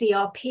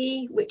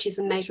 CRP, which is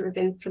a measure of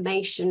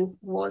inflammation,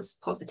 was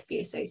positively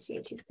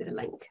associated with the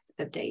length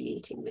of daily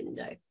eating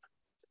window.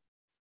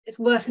 It's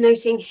worth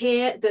noting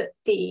here that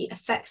the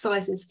effect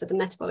sizes for the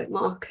metabolic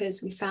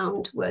markers we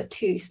found were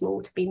too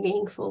small to be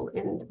meaningful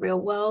in the real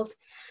world.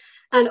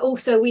 And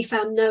also we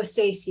found no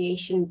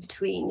association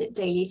between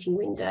daily eating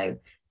window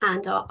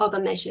and our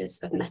other measures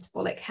of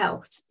metabolic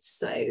health.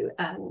 So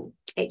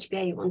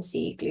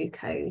HbA1c,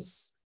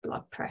 glucose,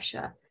 blood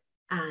pressure,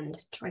 and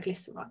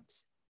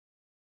triglycerides.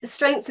 The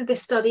strengths of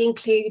this study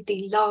include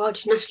the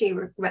large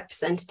nationally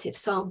representative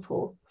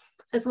sample,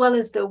 as well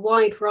as the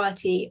wide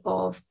variety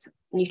of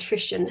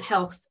nutrition,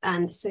 health,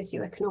 and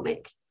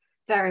socioeconomic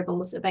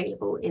variables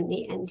available in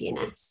the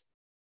NDNS.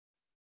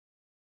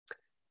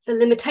 The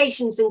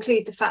limitations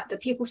include the fact that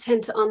people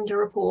tend to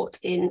underreport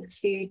in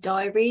food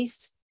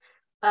diaries.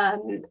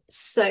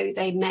 So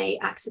they may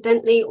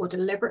accidentally or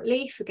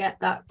deliberately forget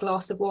that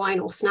glass of wine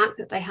or snack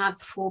that they had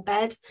before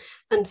bed.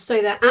 And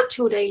so their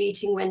actual daily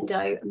eating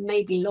window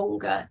may be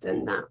longer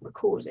than that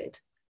recorded.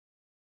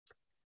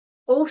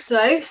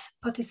 Also,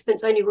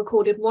 participants only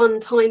recorded one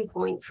time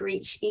point for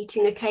each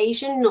eating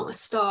occasion, not a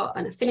start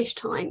and a finish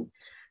time.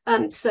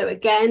 So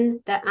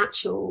again, their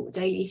actual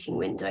daily eating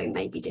window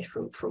may be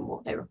different from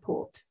what they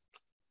report.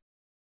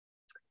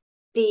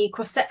 The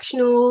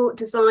cross-sectional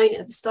design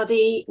of the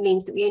study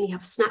means that we only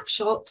have a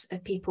snapshot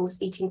of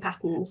people's eating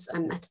patterns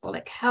and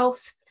metabolic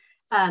health.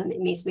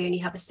 It means we only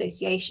have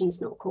associations,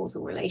 not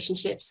causal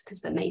relationships, because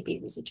there may be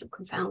residual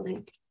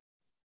confounding.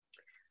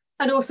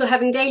 And also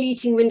having daily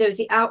eating window as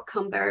the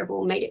outcome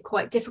variable made it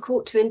quite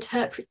difficult to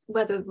interpret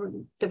whether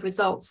the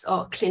results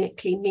are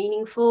clinically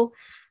meaningful.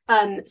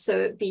 So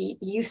it'd be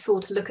useful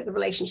to look at the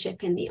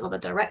relationship in the other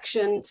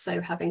direction.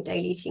 So having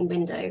daily eating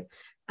window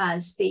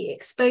as the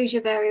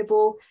exposure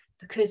variable,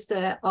 because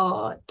there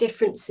are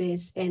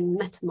differences in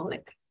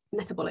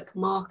metabolic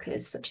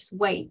markers such as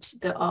weight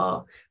that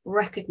are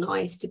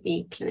recognised to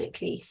be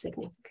clinically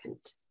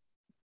significant.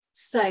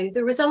 So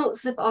the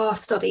results of our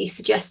study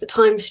suggest that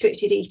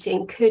time-restricted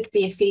eating could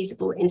be a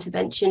feasible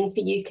intervention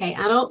for UK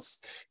adults,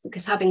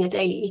 because having a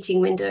daily eating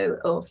window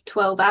of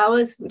 12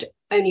 hours would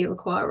only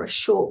require a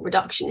short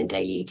reduction in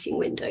daily eating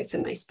window for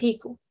most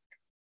people.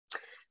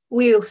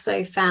 We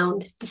also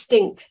found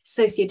distinct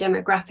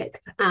socio-demographic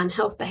and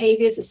health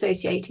behaviours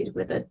associated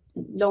with a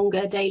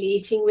longer daily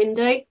eating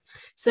window.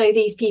 So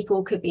these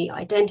people could be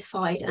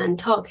identified and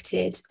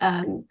targeted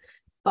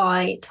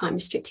by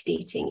time-restricted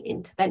eating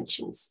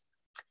interventions.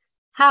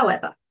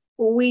 However,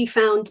 we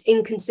found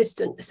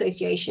inconsistent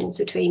associations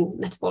between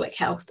metabolic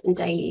health and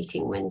daily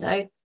eating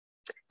window,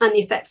 and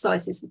the effect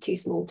sizes were too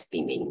small to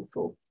be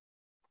meaningful.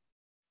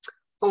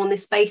 on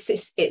this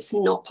basis, it's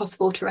not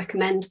possible to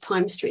recommend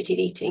time-restricted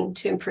eating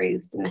to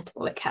improve the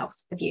metabolic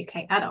health of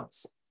UK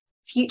adults.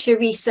 Future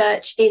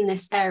research in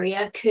this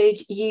area could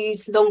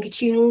use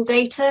longitudinal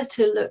data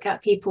to look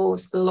at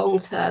people's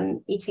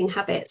long-term eating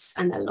habits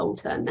and their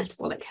long-term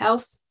metabolic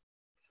health.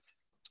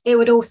 It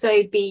would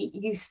also be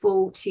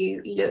useful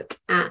to look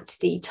at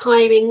the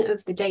timing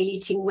of the daily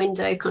eating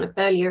window, kind of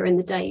earlier in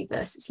the day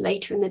versus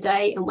later in the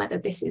day, and whether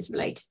this is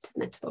related to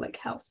metabolic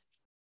health.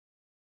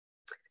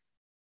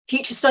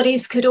 Future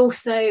studies could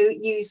also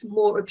use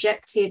more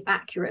objective,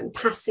 accurate and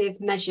passive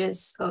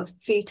measures of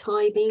food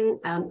timing,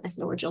 as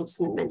Laura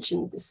Johnson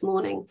mentioned this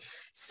morning.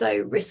 So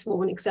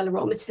wrist-worn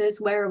accelerometers,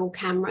 wearable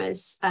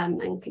cameras,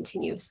 and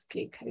continuous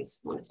glucose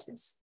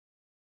monitors.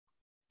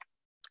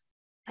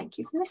 Thank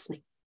you for listening.